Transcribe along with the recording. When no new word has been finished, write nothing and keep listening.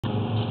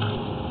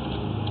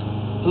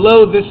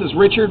Hello, this is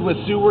Richard with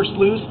Sewer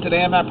Sluice.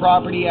 Today I'm at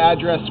property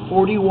address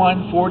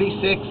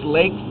 4146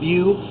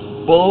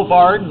 Lakeview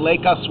Boulevard in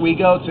Lake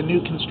Oswego. It's a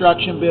new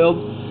construction build.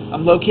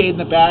 I'm located in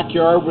the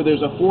backyard where there's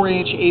a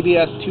 4-inch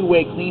ABS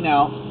two-way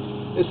cleanout.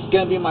 This is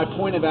going to be my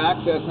point of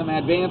access. I'm going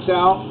to advance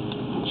out,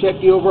 check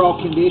the overall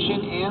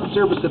condition and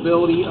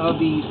serviceability of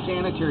the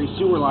sanitary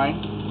sewer line.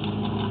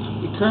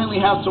 We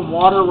currently have some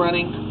water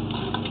running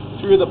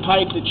through the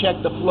pipe to check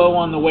the flow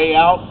on the way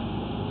out.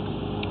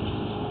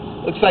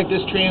 Looks like this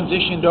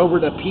transitioned over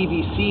to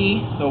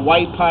PVC, the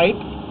white pipe.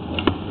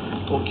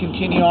 We'll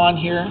continue on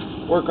here,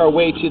 work our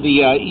way to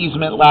the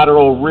easement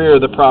lateral rear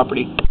of the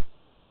property.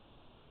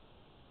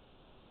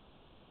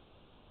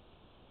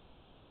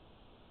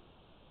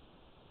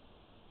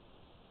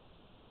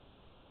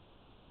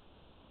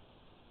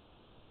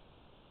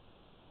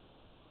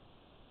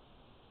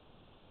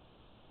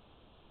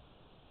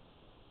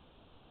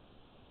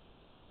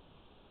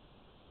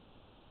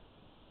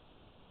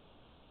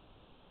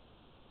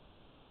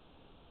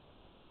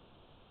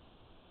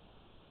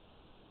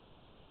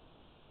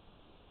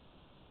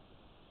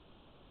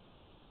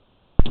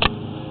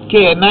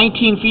 Okay, at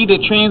 19 feet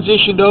it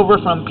transitioned over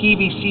from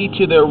PVC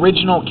to the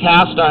original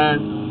cast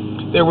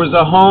iron. There was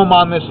a home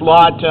on this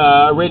lot,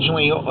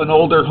 originally an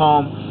older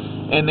home,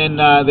 and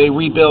then they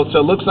rebuilt.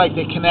 So it looks like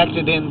they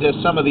connected into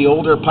some of the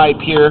older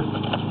pipe here.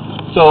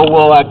 So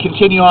we'll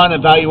continue on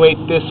and evaluate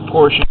this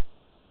portion.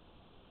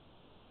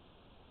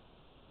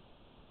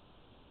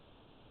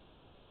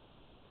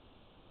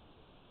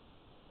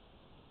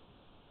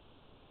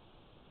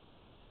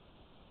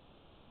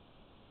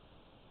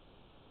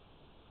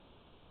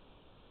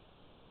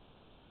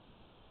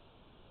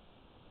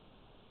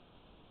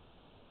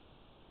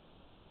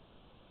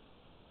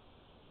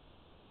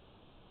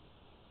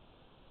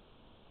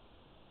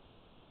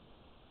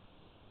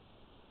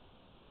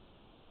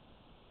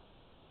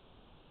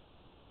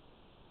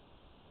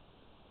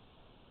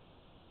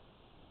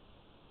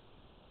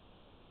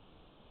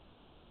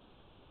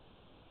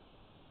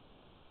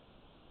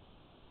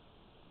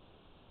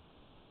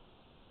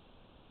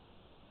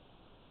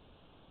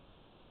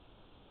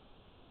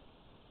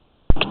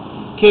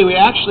 Okay, we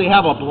actually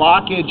have a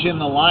blockage in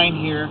the line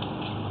here.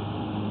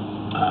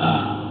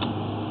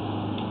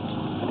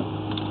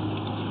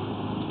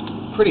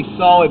 Pretty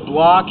solid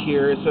block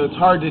here, so it's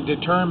hard to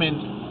determine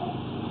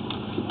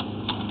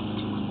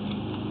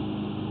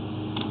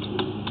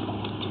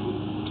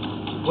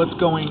what's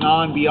going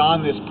on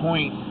beyond this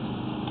point.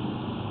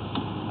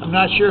 I'm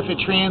not sure if it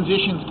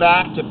transitions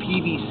back to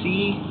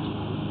PVC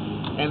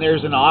and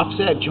there's an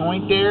offset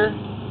joint there,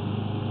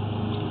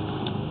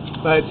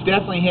 but it's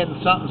definitely hitting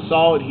something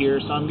solid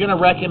here. So I'm going to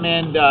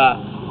recommend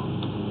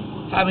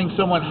having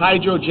someone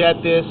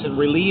hydrojet this and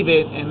relieve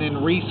it and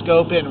then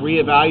rescope it and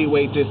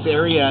reevaluate this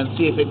area and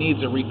see if it needs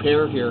a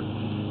repair here.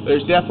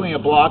 There's definitely a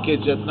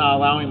blockage that's not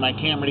allowing my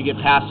camera to get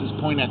past this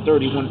point at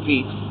 31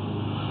 feet.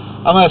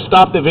 I'm going to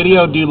stop the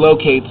video and do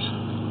locates.